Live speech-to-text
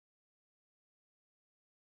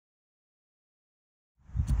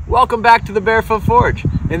Welcome back to the Barefoot Forge.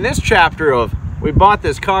 In this chapter of we bought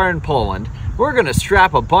this car in Poland, we're going to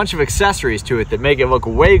strap a bunch of accessories to it that make it look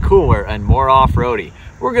way cooler and more off-roady.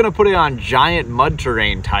 We're going to put it on giant mud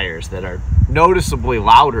terrain tires that are noticeably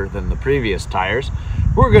louder than the previous tires.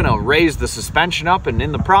 We're going to raise the suspension up and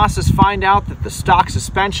in the process find out that the stock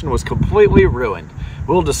suspension was completely ruined.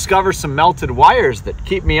 We'll discover some melted wires that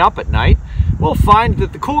keep me up at night. We'll find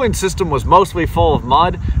that the cooling system was mostly full of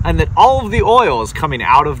mud and that all of the oil is coming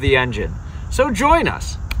out of the engine. So join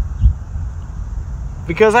us,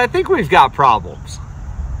 because I think we've got problems.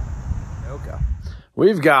 Doka.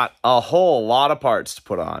 We've got a whole lot of parts to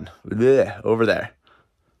put on. Blech, over there.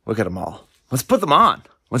 Look at them all. Let's put them on.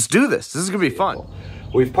 Let's do this. This is going to be fun.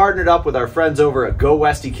 We've partnered up with our friends over at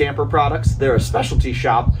GOWESTY Camper Products. They're a specialty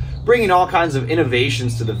shop bringing all kinds of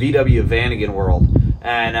innovations to the VW Vanagon world.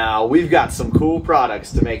 And we've got some cool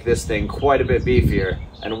products to make this thing quite a bit beefier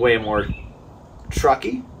and way more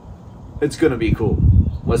trucky. It's going to be cool.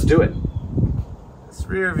 Let's do it. This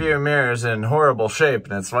rear view mirror is in horrible shape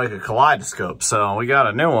and it's like a kaleidoscope. So we got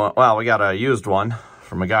a new one. Well, we got a used one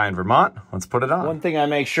from a guy in Vermont. Let's put it on. One thing I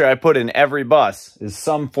make sure I put in every bus is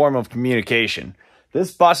some form of communication.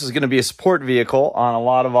 This bus is going to be a support vehicle on a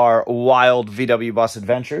lot of our wild VW bus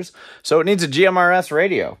adventures. So it needs a GMRS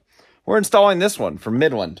radio. We're installing this one from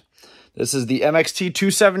Midland. This is the MXT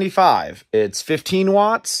 275. It's 15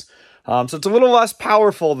 watts. So it's a little less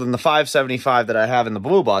powerful than the 575 that I have in the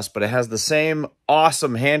blue bus, but it has the same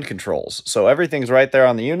awesome hand controls. So everything's right there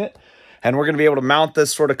on the unit. And we're going to be able to mount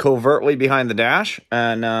this sort of covertly behind the dash.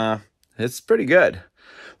 And it's pretty good.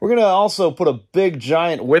 We're going to also put a big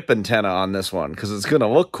giant whip antenna on this one because it's going to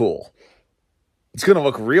look cool. It's going to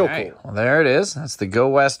look real cool. Well, there it is. That's the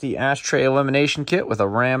GOWESTY ashtray elimination kit with a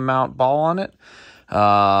ram mount ball on it.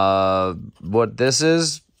 What this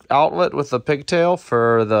is, outlet with a pigtail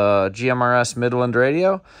for the GMRS Midland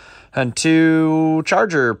radio and 2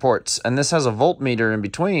 charger ports. And this has a voltmeter in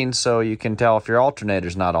between so you can tell if your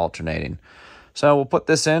alternator's not alternating. So we'll put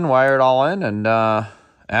this in, wire it all in, and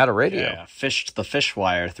add a radio. Yeah, fished the fish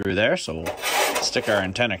wire through there, so we'll stick our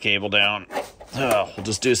antenna cable down. We'll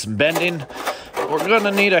just do some bending. We're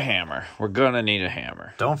gonna need a hammer. We're gonna need a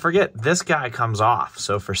hammer. Don't forget, this guy comes off,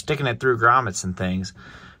 so for sticking it through grommets and things,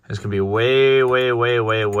 it's gonna be way, way, way,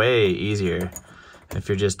 way, way easier if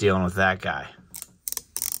you're just dealing with that guy.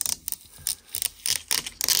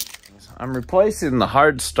 I'm replacing the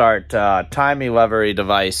hard start timey levery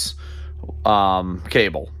device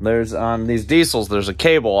cable. There's on these diesels, there's a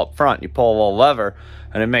cable up front. You pull a little lever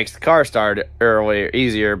and it makes the car start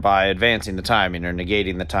easier by advancing the timing or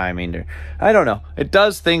negating the timing, or I don't know, it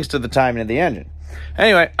does things to the timing of the engine.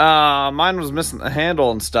 Anyway, mine was missing the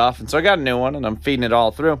handle and stuff, and so I got a new one and I'm feeding it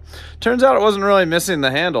all through. Turns out it wasn't really missing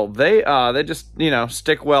the handle. They just, you know,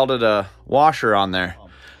 stick welded a washer on there.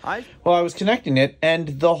 Well, I was connecting it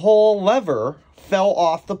and the whole lever fell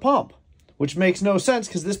off the pump, which makes no sense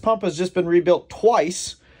because this pump has just been rebuilt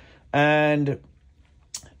twice, and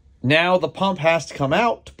now the pump has to come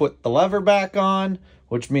out to put the lever back on,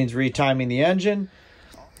 which means retiming the engine.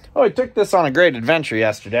 Oh, I took this on a great adventure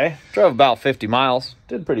yesterday. Drove about 50 miles.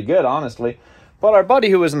 Did pretty good, honestly. But our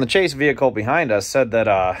buddy who was in the chase vehicle behind us said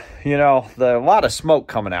that, you know, a lot of smoke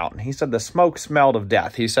coming out. And he said the smoke smelled of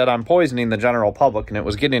death. He said, I'm poisoning the general public, and it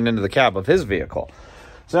was getting into the cab of his vehicle.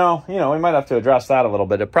 So, you know, we might have to address that a little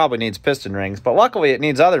bit. It probably needs piston rings, but luckily it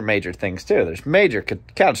needs other major things too. There's major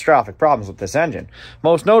catastrophic problems with this engine.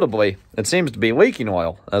 Most notably, it seems to be leaking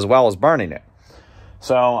oil as well as burning it.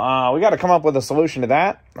 So, we got to come up with a solution to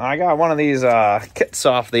that. I got one of these kits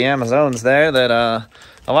off the Amazons there that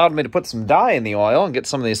allowed me to put some dye in the oil and get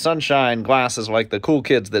some of these sunshine glasses like the cool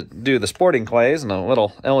kids that do the sporting clays, and a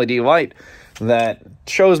little LED light that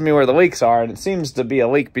shows me where the leaks are, and it seems to be a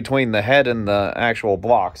leak between the head and the actual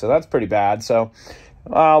block, so that's pretty bad. So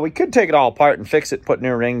we could take it all apart and fix it, put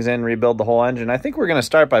new rings in, rebuild the whole engine. I think we're going to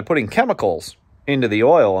start by putting chemicals into the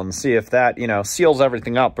oil and see if that, you know, seals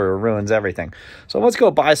everything up or ruins everything. So let's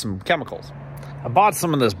go buy some chemicals. I bought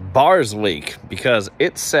some of this Bars leak because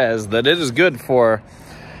it says that it is good for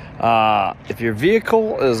if your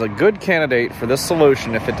vehicle is a good candidate for this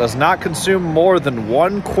solution if it does not consume more than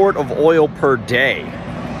 1 quart of oil per day.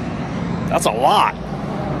 That's a lot.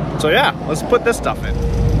 So yeah, let's put this stuff in.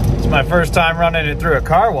 It's my first time running it through a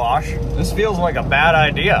car wash. This feels like a bad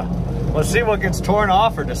idea. Let's see what gets torn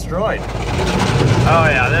off or destroyed. Oh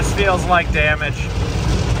yeah, this feels like damage.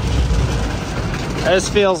 This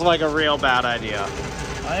feels like a real bad idea.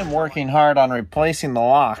 I am working hard on replacing the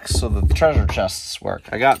locks so that the treasure chests work.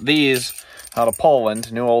 I got these out of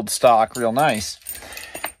Poland, new old stock, real nice.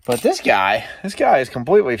 But this guy is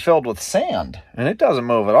completely filled with sand, and it doesn't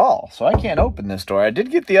move at all. So I can't open this door. I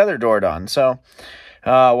did get the other door done. So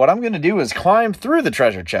what I'm going to do is climb through the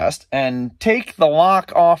treasure chest and take the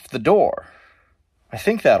lock off the door. I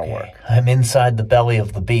think that'll work. I'm inside the belly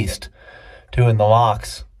of the beast doing the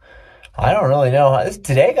locks. I don't really know.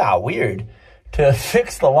 Today got weird. To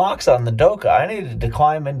fix the locks on the Doka, I needed to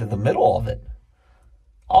climb into the middle of it.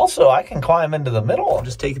 Also, I can climb into the middle. I'm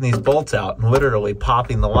just taking these bolts out and literally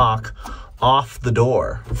popping the lock off the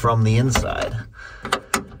door from the inside.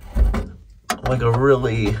 Like a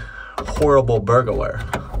really horrible burglar.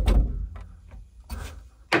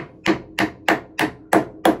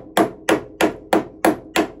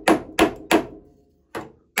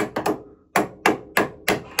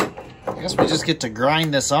 I guess we just get to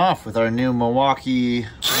grind this off with our new Milwaukee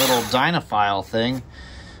little Dynafile thing.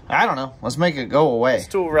 I don't know. Let's make it go away. This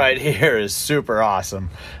tool right here is super awesome.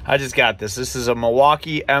 I just got this. This is a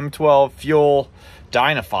Milwaukee M12 Fuel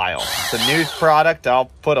Dynafile. It's a new product.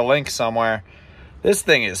 I'll put a link somewhere. This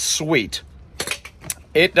thing is sweet.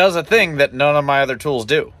 It does a thing that none of my other tools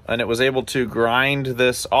do, and it was able to grind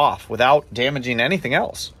this off without damaging anything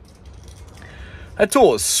else. That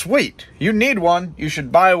tool is sweet. You need one. You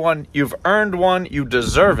should buy one. You've earned one. You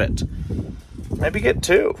deserve it. Maybe get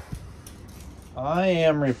two. I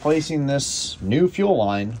am replacing this new fuel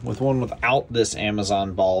line with one without this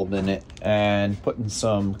Amazon bulb in it and putting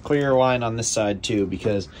some clear line on this side too,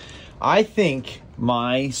 because I think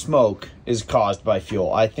my smoke is caused by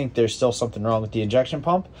fuel. I think there's still something wrong with the injection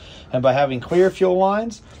pump, and by having clear fuel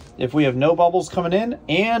lines, if we have no bubbles coming in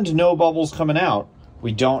and no bubbles coming out,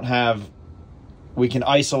 we can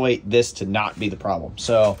isolate this to not be the problem.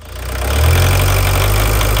 So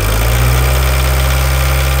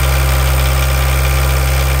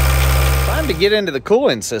time to get into the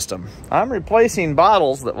cooling system. I'm replacing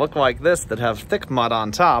bottles that look like this that have thick mud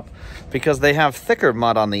on top because they have thicker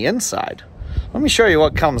mud on the inside. Let me show you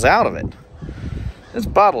what comes out of it. This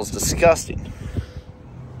bottle's disgusting.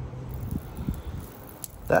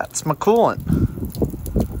 That's my coolant.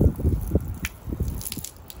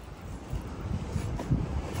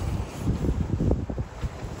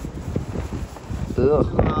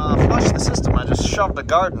 Flush the system. I just shoved a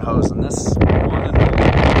garden hose in this one, and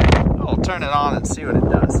I'll turn it on and see what it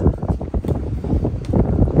does.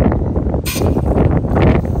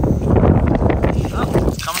 Oh,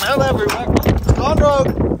 it's coming out everywhere. It's gone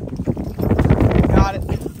rogue. Got it.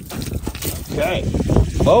 Okay,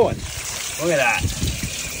 blowing. Look at that.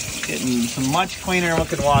 Getting some much cleaner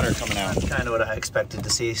looking water coming out. That's kind of what I expected to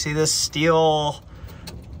see. See this steel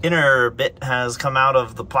inner bit has come out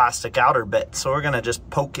of the plastic outer bit, so we're gonna just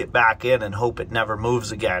poke it back in and hope it never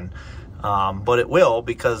moves again. But it will,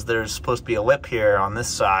 because there's supposed to be a lip here on this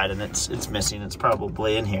side, and it's missing. It's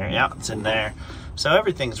probably in here. Yeah, it's in there. So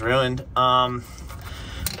everything's ruined.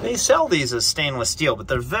 They sell these as stainless steel, but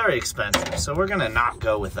they're very expensive, so we're gonna not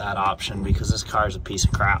go with that option because this car is a piece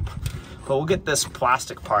of crap. But we'll get this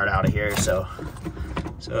plastic part out of here so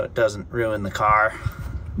it doesn't ruin the car.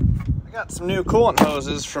 I got some new coolant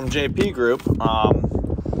hoses from JP Group.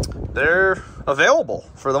 They're available.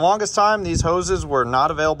 For the longest time, these hoses were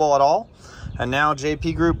not available at all. And now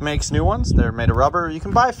JP Group makes new ones. They're made of rubber. You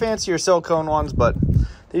can buy fancier silicone ones, but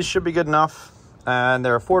these should be good enough. And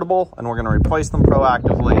they're affordable, and we're gonna replace them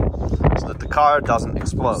proactively so that the car doesn't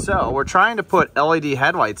explode. So we're trying to put LED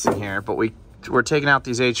headlights in here, but we're taking out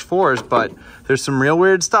these H4s, but there's some real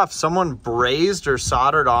weird stuff. Someone brazed or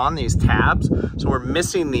soldered on these tabs, so we're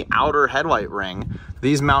missing the outer headlight ring.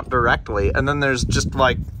 These mount directly, and then there's just,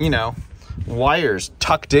 like, you know, wires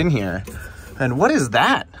tucked in here. And what is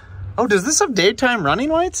that? Oh, does this have daytime running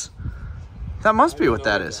lights? That must be what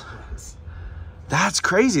that is. That's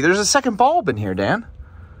crazy. There's a second bulb in here, Dan.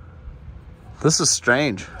 This is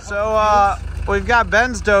strange. So we've got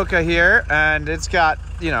Ben's Doka here, and it's got,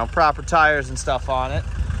 you know, proper tires and stuff on it.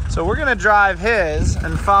 So we're gonna drive his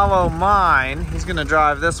and follow mine. He's gonna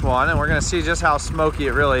drive this one, and we're gonna see just how smoky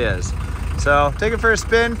it really is. So take it for a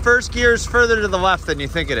spin. First gear is further to the left than you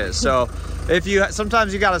think it is. So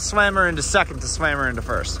sometimes you gotta slam her into second to slam her into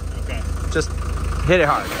first. Okay. Just hit it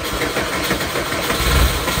hard.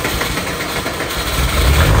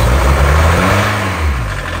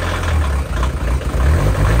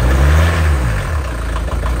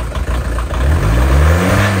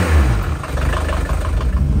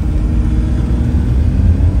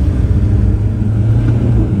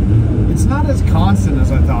 Constant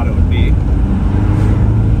as I thought it would be.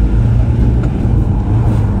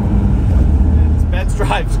 Ben's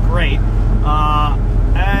drive's great.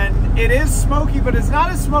 And it is smoky, but it's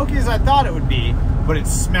not as smoky as I thought it would be, but it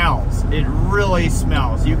smells. It really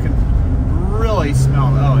smells. You can really smell.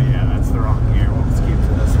 Oh yeah, that's the wrong gear. We'll just keep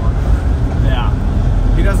to this one.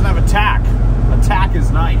 Yeah, he doesn't have a tack. A tack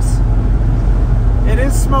is nice. It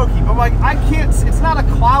is smoky, but like I can't. It's not a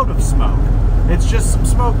cloud of smoke. It's just some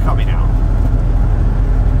smoke coming out.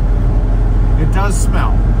 It does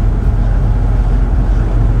smell.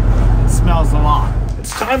 It smells a lot.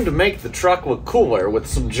 It's time to make the truck look cooler with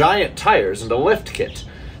some giant tires and a lift kit.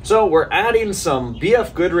 So we're adding some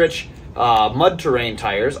BF Goodrich mud terrain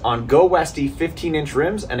tires on GOWESTY 15-inch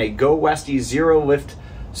rims and a GOWESTY Zero Lift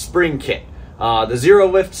spring kit. The Zero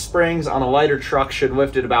Lift springs on a lighter truck should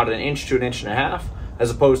lift it about 1 inch to 1.5 inches as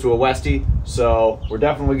opposed to a Westy. So we're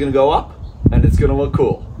definitely gonna go up and it's gonna look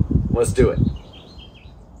cool. Let's do it.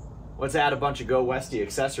 Let's add a bunch of GOWESTY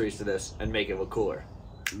accessories to this and make it look cooler.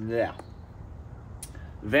 Yeah.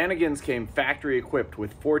 Vanagons came factory equipped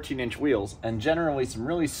with 14-inch wheels and generally some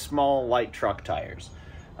really small light truck tires.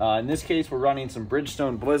 In this case, we're running some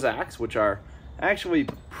Bridgestone Blizzaks, which are actually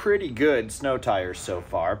pretty good snow tires so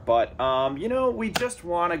far, but you know, we just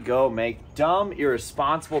want to go make dumb,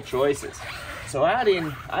 irresponsible choices. So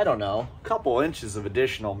adding, I don't know, a couple inches of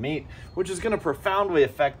additional meat, which is going to profoundly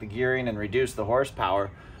affect the gearing and reduce the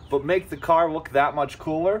horsepower, but make the car look that much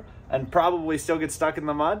cooler and probably still get stuck in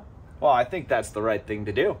the mud? Well, I think that's the right thing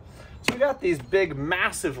to do. So we got these big,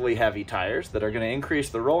 massively heavy tires that are going to increase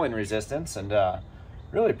the rolling resistance and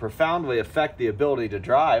really profoundly affect the ability to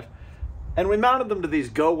drive. And we mounted them to these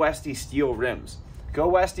GOWESTY steel rims.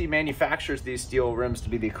 GOWESTY manufactures these steel rims to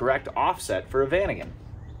be the correct offset for a Vanagon.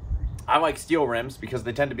 I like steel rims because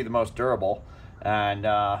they tend to be the most durable. And,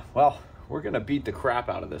 well, we're going to beat the crap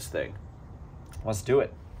out of this thing. Let's do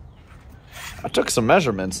it. I took some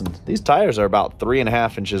measurements, and these tires are about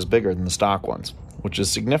 3.5 inches bigger than the stock ones, which is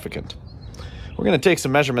significant. We're going to take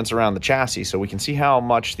some measurements around the chassis so we can see how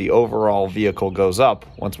much the overall vehicle goes up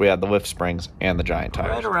once we add the lift springs and the giant tires.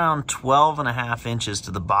 Right around 12.5 inches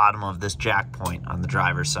to the bottom of this jack point on the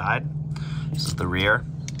driver's side. This is the rear.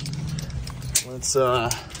 Let's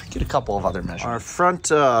get a couple of other measurements. Our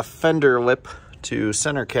front fender lip to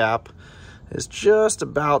center cap is just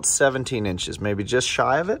about 17 inches, maybe just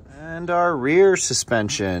shy of it. And our rear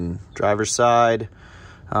suspension, driver's side,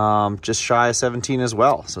 just shy of 17 as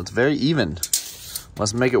well. So it's very even.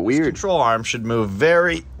 Let's make it weird. This control arm should move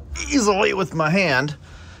very easily with my hand.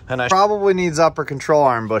 And I probably needs upper control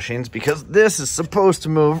arm bushings because this is supposed to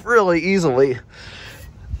move really easily.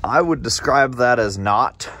 I would describe that as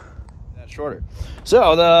not. That's shorter.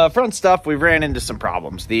 So the front stuff, we ran into some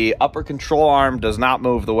problems. The upper control arm does not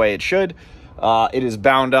move the way it should. It is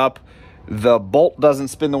bound up. The bolt doesn't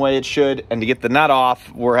spin the way it should, and to get the nut off,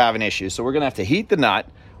 we're having issues. So we're going to have to heat the nut,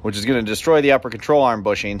 which is going to destroy the upper control arm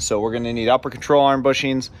bushing. So we're going to need upper control arm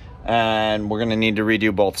bushings, and we're going to need to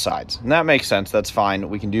redo both sides. And that makes sense. That's fine.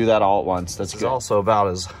 We can do that all at once. That's good. Also about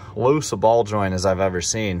as loose a ball joint as I've ever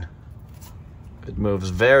seen. It moves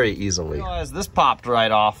very easily. I realized this popped right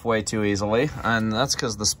off way too easily, and that's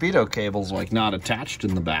because the speedo cable's like not attached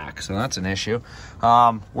in the back, so that's an issue.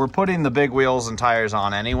 We're putting the big wheels and tires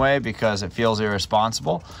on anyway because it feels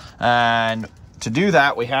irresponsible, and to do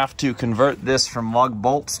that we have to convert this from lug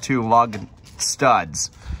bolts to lug studs,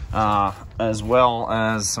 as well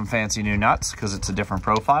as some fancy new nuts because it's a different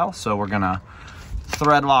profile. So we're gonna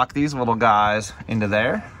thread lock these little guys into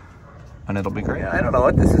there, and it'll be great. Yeah, I don't know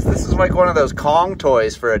what this is. This is like one of those Kong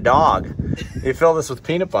toys for a dog. You fill this with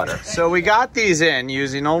peanut butter. So we got these in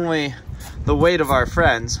using only the weight of our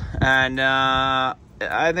friends, and I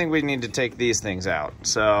think we need to take these things out.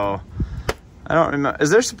 So I don't remember.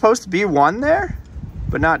 Is there supposed to be one there,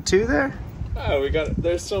 but not two there? Oh,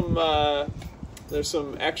 there's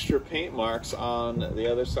some extra paint marks on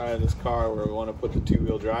the other side of this car where we want to put the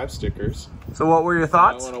two-wheel drive stickers. So what were your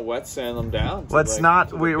thoughts? I want to wet sand them down. Let's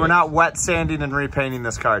not. We're not wet sanding and repainting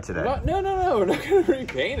this car today. No. We're not going to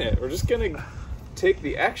repaint it. We're just going to take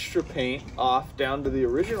the extra paint off down to the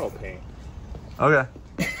original paint. Okay.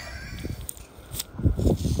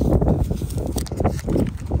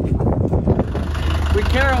 We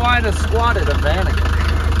Carolina squatted a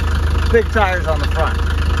Vanagon. Big tires on the front.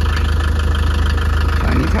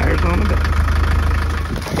 Tiny tires on the back.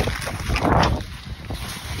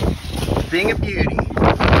 Being a beauty. And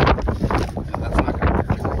that's not going to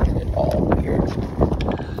hurt at all here.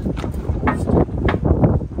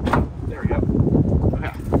 There we go.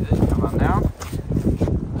 Okay. Come on down.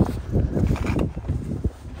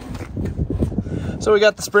 So we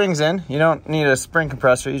got the springs in. You don't need a spring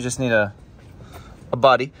compressor. You just need a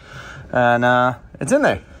buddy. And it's in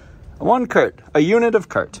there. One Kurt. A unit of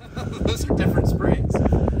Kurt. Those are different springs.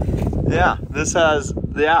 Yeah, this has,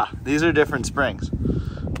 these are different springs.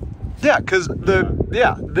 Yeah, because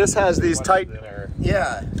this has these tight,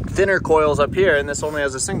 thinner coils up here, and this only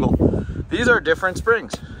has a single. These are different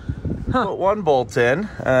springs. Put one bolt in,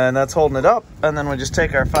 and that's holding it up, and then we just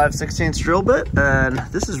take our 5/16 drill bit, and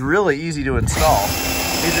this is really easy to install.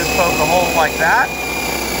 You just poke a hole like that.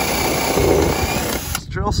 Just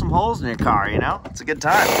drill some holes in your car, you know? It's a good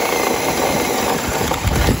time.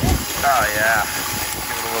 Oh yeah,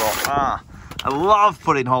 give it a little, I love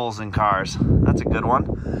putting holes in cars. That's a good one.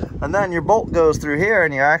 And then your bolt goes through here,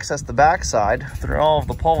 and you access the backside through all of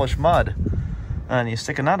the Polish mud. And you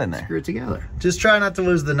stick a nut in there. Screw it together. Just try not to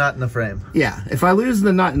lose the nut in the frame. Yeah, if I lose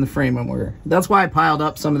the nut in the frame, that's why I piled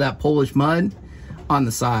up some of that Polish mud on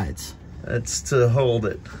the sides. That's to hold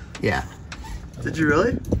it. Yeah. Did you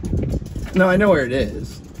really? No, I know where it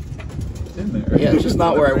is. It's in there. Yeah, it's just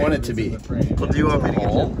not where I want it to be. Well, do you want me to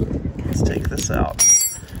get it? Let's take this out.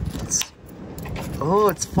 Oh,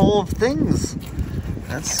 it's full of things.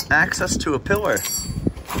 That's access to a pillar.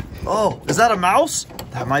 Oh, is that a mouse?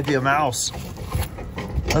 That might be a mouse.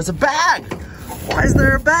 There's a bag. Why is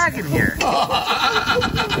there a bag in here?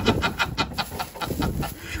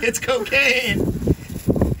 It's cocaine.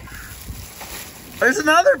 There's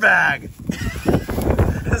another bag.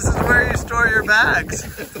 This is where you store your bags.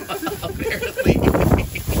 Apparently.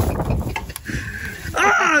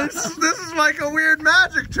 This is like a weird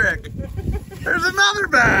magic trick. There's another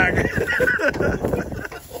bag.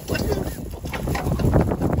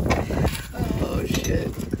 Oh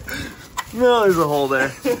shit. No, there's a hole there.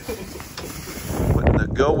 Putting the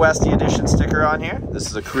Go Westy Edition sticker on here. This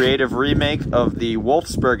is a creative remake of the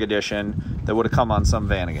Wolfsburg Edition that would have come on some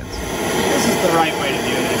Vanagons. This is the right way to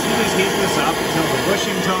do this. You just heat this up until the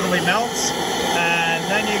bushing totally melts, and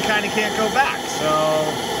then you kind of can't go back. So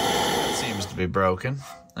it seems to be broken.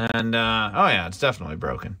 And, oh yeah, it's definitely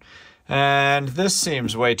broken. And this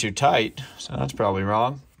seems way too tight, so that's probably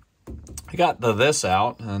wrong. I got this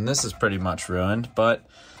out, and this is pretty much ruined, but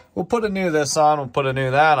we'll put a new this on, we'll put a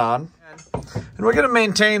new that on. And we're going to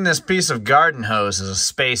maintain this piece of garden hose as a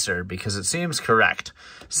spacer because it seems correct.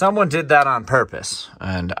 Someone did that on purpose,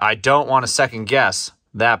 and I don't want to second guess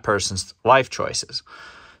that person's life choices.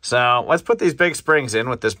 So let's put these big springs in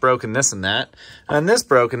with this broken this and that, and this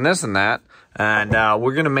broken this and that, and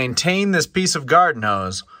we're going to maintain this piece of garden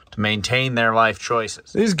hose to maintain their life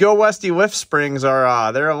choices. These Go Westy lift springs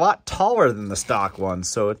are, they're a lot taller than the stock ones,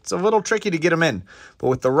 so it's a little tricky to get them in. But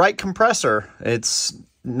with the right compressor, it's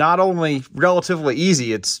not only relatively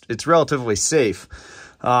easy, it's relatively safe.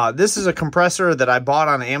 This is a compressor that I bought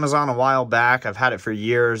on Amazon a while back. I've had it for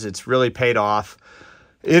years. It's really paid off.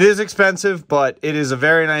 It is expensive, but it is a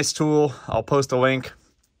very nice tool. I'll post a link.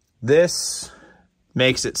 This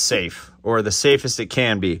makes it safe, or the safest it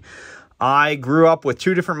can be. I grew up with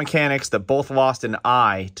two different mechanics that both lost an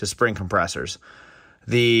eye to spring compressors.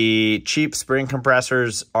 The cheap spring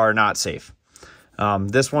compressors are not safe.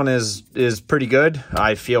 This one is pretty good.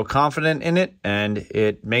 I feel confident in it, and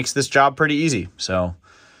it makes this job pretty easy. So,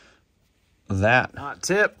 that. Hot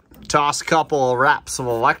tip. Toss a couple of wraps of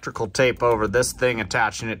electrical tape over this thing,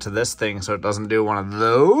 attaching it to this thing so it doesn't do one of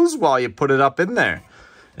those while you put it up in there.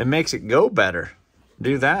 It makes it go better.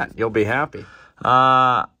 Do that. You'll be happy.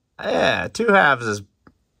 Yeah, 2 halves is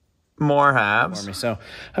more halves. So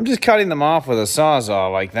I'm just cutting them off with a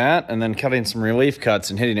Sawzall like that, and then cutting some relief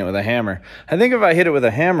cuts and hitting it with a hammer. I think if I hit it with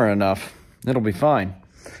a hammer enough, it'll be fine.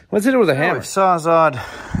 Let's hit it with a hammer. We Sawzalled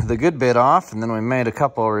the good bit off, and then we made a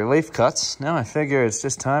couple of relief cuts. Now I figure it's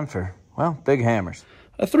just time for, well, big hammers.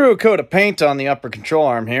 I threw a coat of paint on the upper control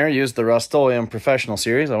arm here, used the Rust-Oleum Professional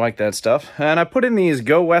Series, I like that stuff, and I put in these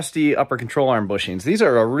Go Westy upper control arm bushings. These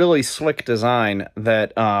are a really slick design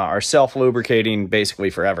that are self-lubricating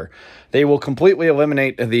basically forever. They will completely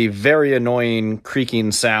eliminate the very annoying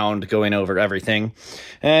creaking sound going over everything,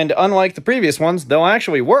 and unlike the previous ones, they'll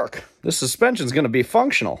actually work. This suspension's going to be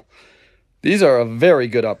functional. These are a very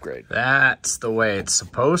good upgrade. That's the way it's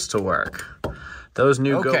supposed to work. Those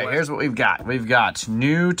new Okay, here's what we've got. We've got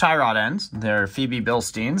new tie rod ends. They're Phoebe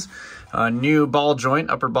Bilsteins. New ball joint,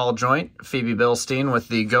 upper ball joint, Phoebe Bilstein with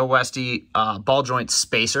the Go Westy ball joint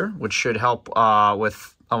spacer, which should help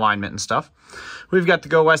with alignment and stuff. We've got the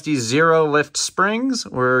Go Westy Zero Lift springs.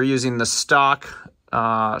 We're using the stock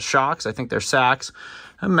shocks. I think they're sacks.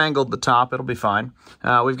 I mangled the top. It'll be fine.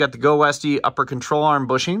 We've got the Go Westy upper control arm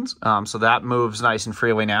bushings, so that moves nice and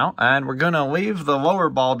freely now. And we're going to leave the lower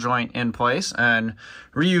ball joint in place and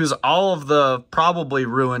reuse all of the probably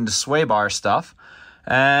ruined sway bar stuff.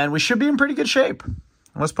 And we should be in pretty good shape.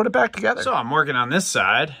 Let's put it back together. So I'm working on this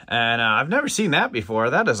side, and I've never seen that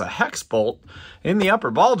before. That is a hex bolt in the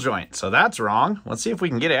upper ball joint, so that's wrong. Let's see if we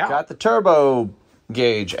can get it out. Got the turbo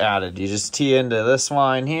gauge added. You just tee into this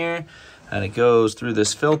line here, And it goes through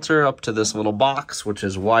this filter up to this little box, which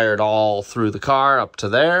is wired all through the car up to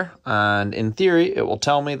there. And in theory, it will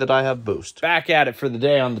tell me that I have boost. Back at it for the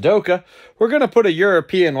day on the Doka. We're going to put a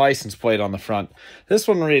European license plate on the front. This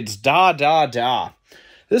one reads Da Da Da.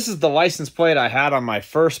 This is the license plate I had on my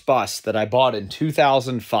first bus that I bought in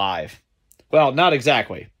 2005. Well, not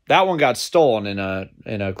exactly. That one got stolen in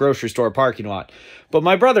a grocery store parking lot. But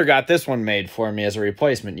my brother got this one made for me as a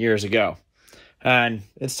replacement years ago. And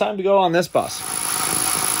it's time to go on this bus.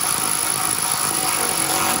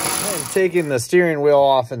 I'm taking the steering wheel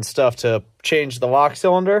off and stuff to change the lock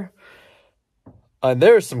cylinder. And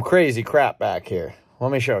there's some crazy crap back here.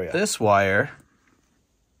 Let me show you. This wire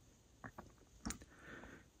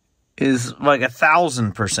is like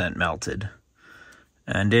 1,000% melted.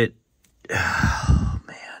 And it... Oh,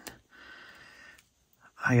 man.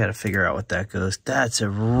 I gotta figure out what that goes. That's a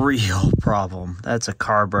real problem. That's a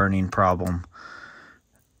car burning problem.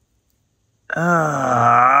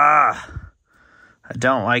 I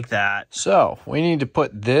don't like that. So, we need to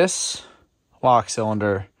put this lock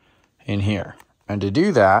cylinder in here. And to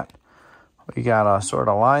do that, we gotta sort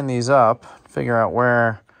of line these up, figure out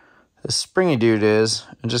where this springy dude is,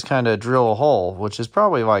 and just kind of drill a hole, which is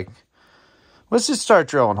probably like... Let's just start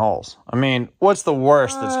drilling holes. I mean, what's the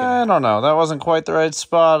worst that's gonna happen? I don't know. That wasn't quite the right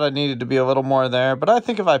spot. I needed to be a little more there, but I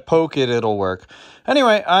think if I poke it, it'll work.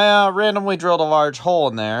 Anyway, I randomly drilled a large hole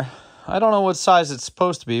in there. I don't know what size it's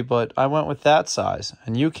supposed to be, but I went with that size,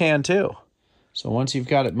 and you can too. So once you've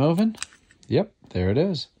got it moving, yep, there it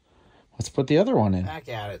is. Let's put the other one in. Back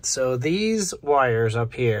at it. So these wires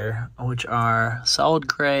up here, which are solid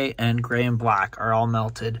gray and gray and black, are all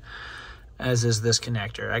melted, as is this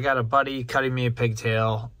connector. I got a buddy cutting me a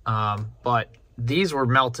pigtail, but these were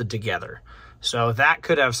melted together. So that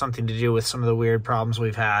could have something to do with some of the weird problems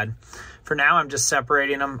we've had. For now, I'm just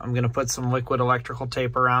separating them. I'm going to put some liquid electrical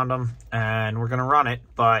tape around them, and we're going to run it,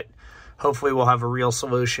 but hopefully we'll have a real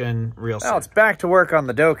solution real soon. Well, it's back to work on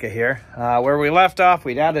the Doka here. Where we left off,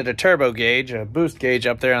 we'd added a turbo gauge, a boost gauge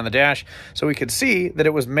up there on the dash, so we could see that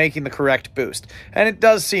it was making the correct boost. And it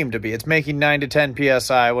does seem to be. It's making 9 to 10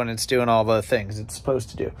 PSI when it's doing all the things it's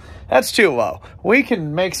supposed to do. That's too low. We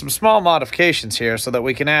can make some small modifications here so that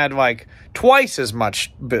we can add like twice as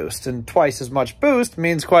much boost. And twice as much boost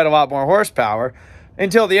means quite a lot more horsepower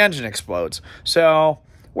until the engine explodes. So...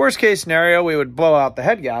 worst case scenario, we would blow out the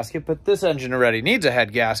head gasket, but this engine already needs a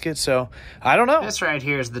head gasket, so I don't know. This right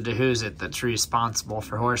here is the Dehoosit that's responsible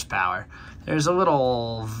for horsepower. There's a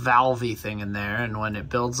little valvey thing in there, and when it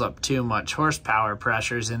builds up too much horsepower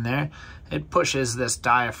pressures in there, it pushes this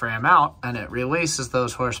diaphragm out, and it releases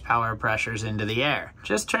those horsepower pressures into the air.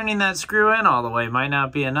 Just turning that screw in all the way might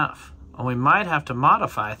not be enough. We might have to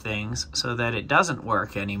modify things so that it doesn't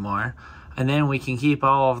work anymore, and then we can keep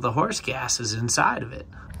all of the horse gases inside of it.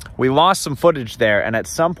 We lost some footage there, and at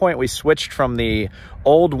some point we switched from the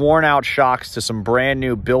old worn-out shocks to some brand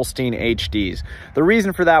new Bilstein HDs. The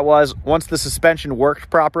reason for that was, once the suspension worked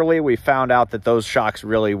properly, we found out that those shocks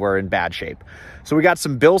really were in bad shape. So we got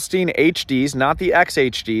some Bilstein HDs, not the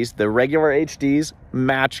XHDs, the regular HDs,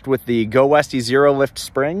 matched with the GOWESTY Zero Lift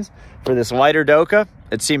springs for this lighter Doka.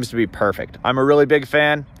 It seems to be perfect. I'm a really big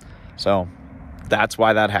fan, so that's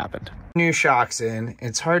why that happened. New shocks in,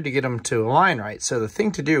 it's hard to get them to align right, so the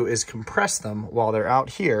thing to do is compress them while they're out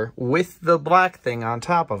here with the black thing on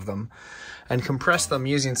top of them, and compress them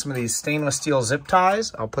using some of these stainless steel zip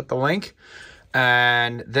ties. I'll put the link,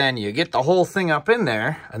 and then you get the whole thing up in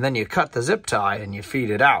there, and then you cut the zip tie and you feed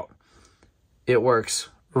it out. It works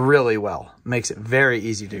really well. Makes it very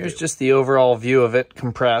easy to do. Here's just the overall view of it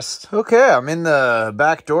compressed. Okay, I'm in the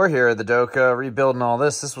back door here of the Doka, rebuilding all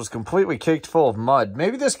this. This was completely caked full of mud.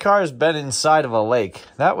 Maybe this car has been inside of a lake.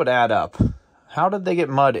 That would add up. How did they get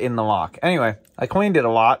mud in the lock? Anyway, I cleaned it a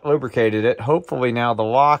lot, lubricated it. Hopefully now the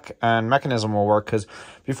lock and mechanism will work, because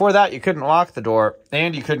before that you couldn't lock the door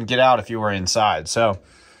and you couldn't get out if you were inside. So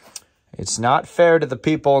it's not fair to the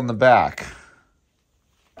people in the back.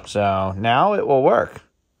 So now it will work.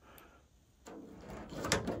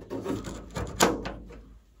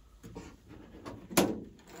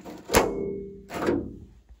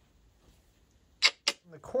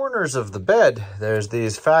 Corners of the bed, there's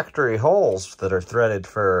these factory holes that are threaded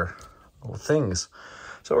for things.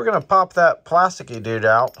 So we're going to pop that plasticky dude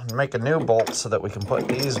out and make a new bolt so that we can put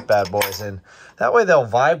these bad boys in. That way they'll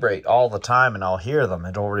vibrate all the time and I'll hear them.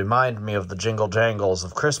 It'll remind me of the jingle jangles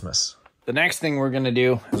of Christmas. The next thing we're going to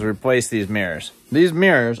do is replace these mirrors. These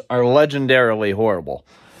mirrors are legendarily horrible.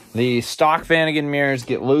 The stock Vanagon mirrors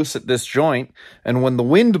get loose at this joint, and when the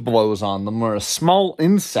wind blows on them or a small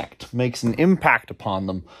insect makes an impact upon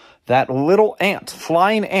them, that little ant,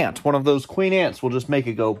 flying ant, one of those queen ants will just make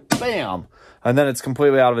it go bam, and then it's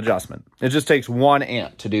completely out of adjustment. It just takes one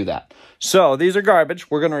ant to do that. So these are garbage.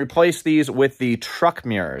 We're going to replace these with the truck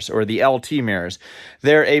mirrors, or the LT mirrors.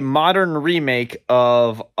 They're a modern remake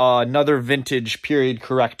of another vintage period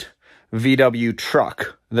correct VW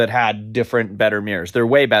truck that had different, better mirrors. They're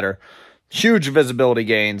way better. Huge visibility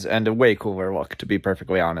gains and a way cooler look, to be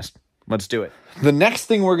perfectly honest. Let's do it. The next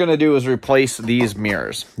thing we're going to do is replace these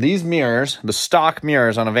mirrors. These mirrors, the stock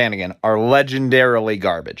mirrors on a Vanagon, are legendarily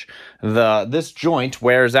garbage. This joint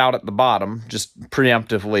wears out at the bottom, just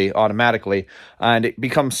preemptively, automatically, and it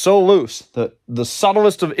becomes so loose that the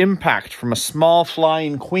subtlest of impact from a small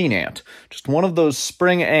flying queen ant, just one of those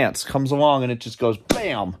spring ants, comes along and it just goes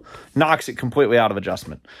bam, knocks it completely out of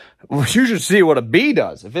adjustment. You should see what a bee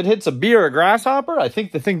does. If it hits a bee or a grasshopper, I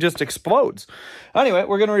think the thing just explodes. Anyway,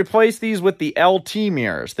 we're going to replace these with the LT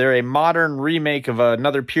mirrors. They're a modern remake of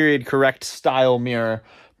another period correct style mirror,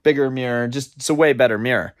 bigger mirror, just it's a way better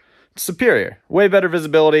mirror. It's superior, way better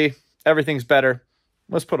visibility, everything's better.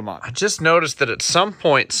 Let's put them on. I just noticed that at some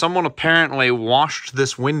point, someone apparently washed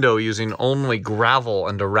this window using only gravel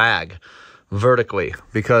and a rag vertically,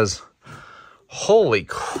 because holy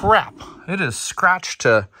crap, it is scratched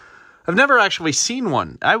to... I've never actually seen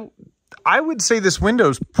one. I would say this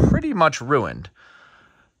window's pretty much ruined.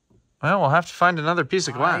 Well, we'll have to find another piece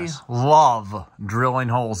of glass. I love drilling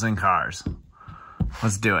holes in cars.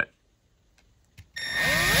 Let's do it.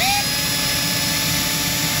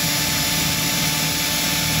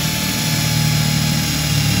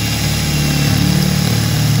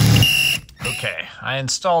 Okay, I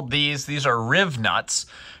installed these. These are riv nuts.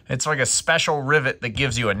 It's like a special rivet that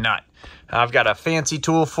gives you a nut. I've got a fancy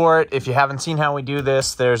tool for it. If you haven't seen how we do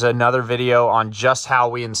this, there's another video on just how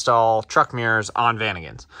we install truck mirrors on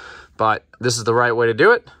Vanagons. But this is the right way to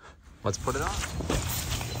do it. Let's put it on.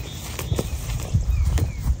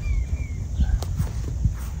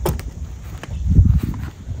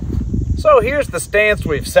 So here's the stance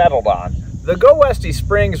we've settled on. The GOWESTY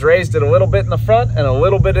springs raised it a little bit in the front and a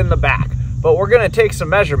little bit in the back, but we're going to take some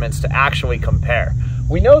measurements to actually compare.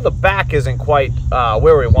 We know the back isn't quite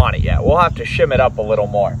where we want it yet. We'll have to shim it up a little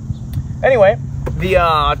more. Anyway, the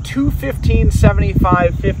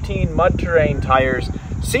 215/75/15 mud terrain tires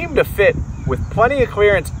seem to fit with plenty of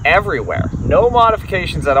clearance everywhere. No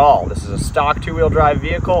modifications at all. This is a stock two-wheel drive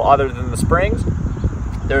vehicle other than the springs.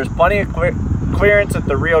 There's plenty of clearance at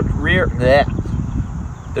the rear.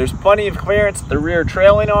 There's plenty of clearance at the rear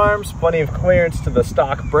trailing arms, plenty of clearance to the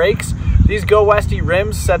stock brakes. These GOWESTY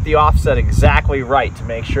rims set the offset exactly right to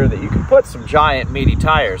make sure that you can put some giant meaty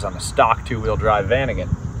tires on a stock two-wheel drive Vanagon.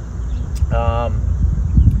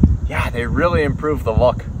 Yeah, they really improve the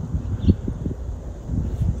look.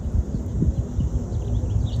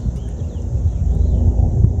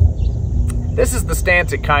 This is the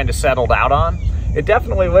stance it kind of settled out on. It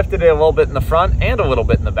definitely lifted it a little bit in the front and a little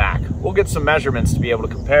bit in the back. We'll get some measurements to be able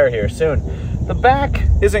to compare here soon. The back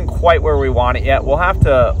isn't quite where we want it yet. We'll have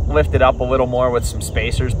to lift it up a little more with some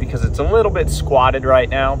spacers because it's a little bit squatted right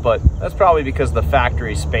now, but that's probably because the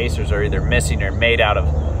factory spacers are either missing or made out of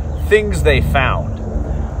things they found.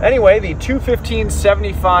 Anyway, the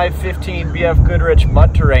 215/75/15 BF Goodrich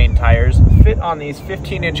mud terrain tires fit on these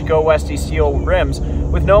 15-inch GOWESTY steel rims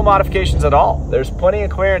with no modifications at all. There's plenty of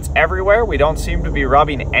clearance everywhere. We don't seem to be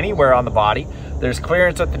rubbing anywhere on the body. There's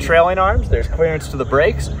clearance at the trailing arms. There's clearance to the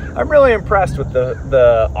brakes. I'm really impressed with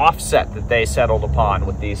the offset that they settled upon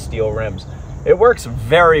with these steel rims. It works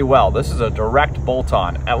very well. This is a direct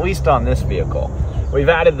bolt-on, at least on this vehicle. We've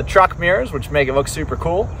added the truck mirrors, which make it look super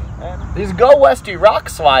cool. And these GOWESTY rock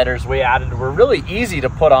sliders we added were really easy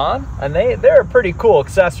to put on, and they're a pretty cool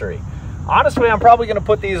accessory. Honestly, I'm probably going to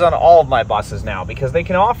put these on all of my buses now because they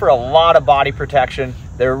can offer a lot of body protection.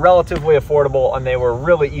 They're relatively affordable, and they were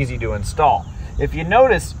really easy to install. If you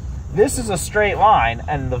notice, this is a straight line,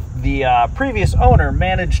 and the previous owner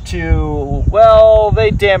managed to, well,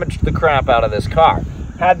 they damaged the crap out of this car.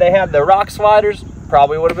 Had they had the rock sliders,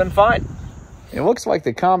 probably would have been fine. It looks like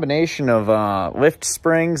the combination of lift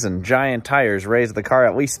springs and giant tires raised the car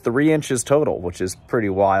at least 3 inches total, which is pretty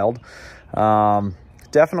wild.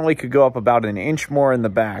 Definitely could go up about an inch more in the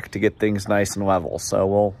back to get things nice and level.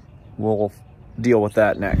 So we'll deal with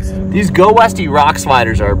that next. These GOWESTY rock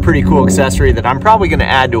sliders are a pretty cool accessory that I'm probably going to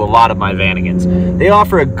add to a lot of my Vanagons. They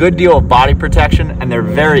offer a good deal of body protection and they're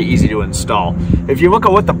very easy to install. If you look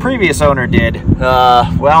at what the previous owner did,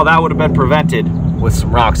 well, that would have been prevented with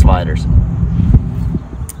some rock sliders.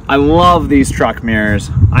 I love these truck mirrors.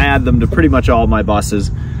 I add them to pretty much all of my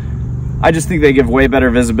buses. I just think they give way better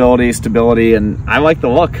visibility, stability, and I like the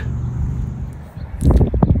look.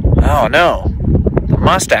 Oh no, the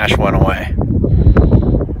mustache went away.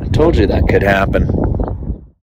 I told you that could happen.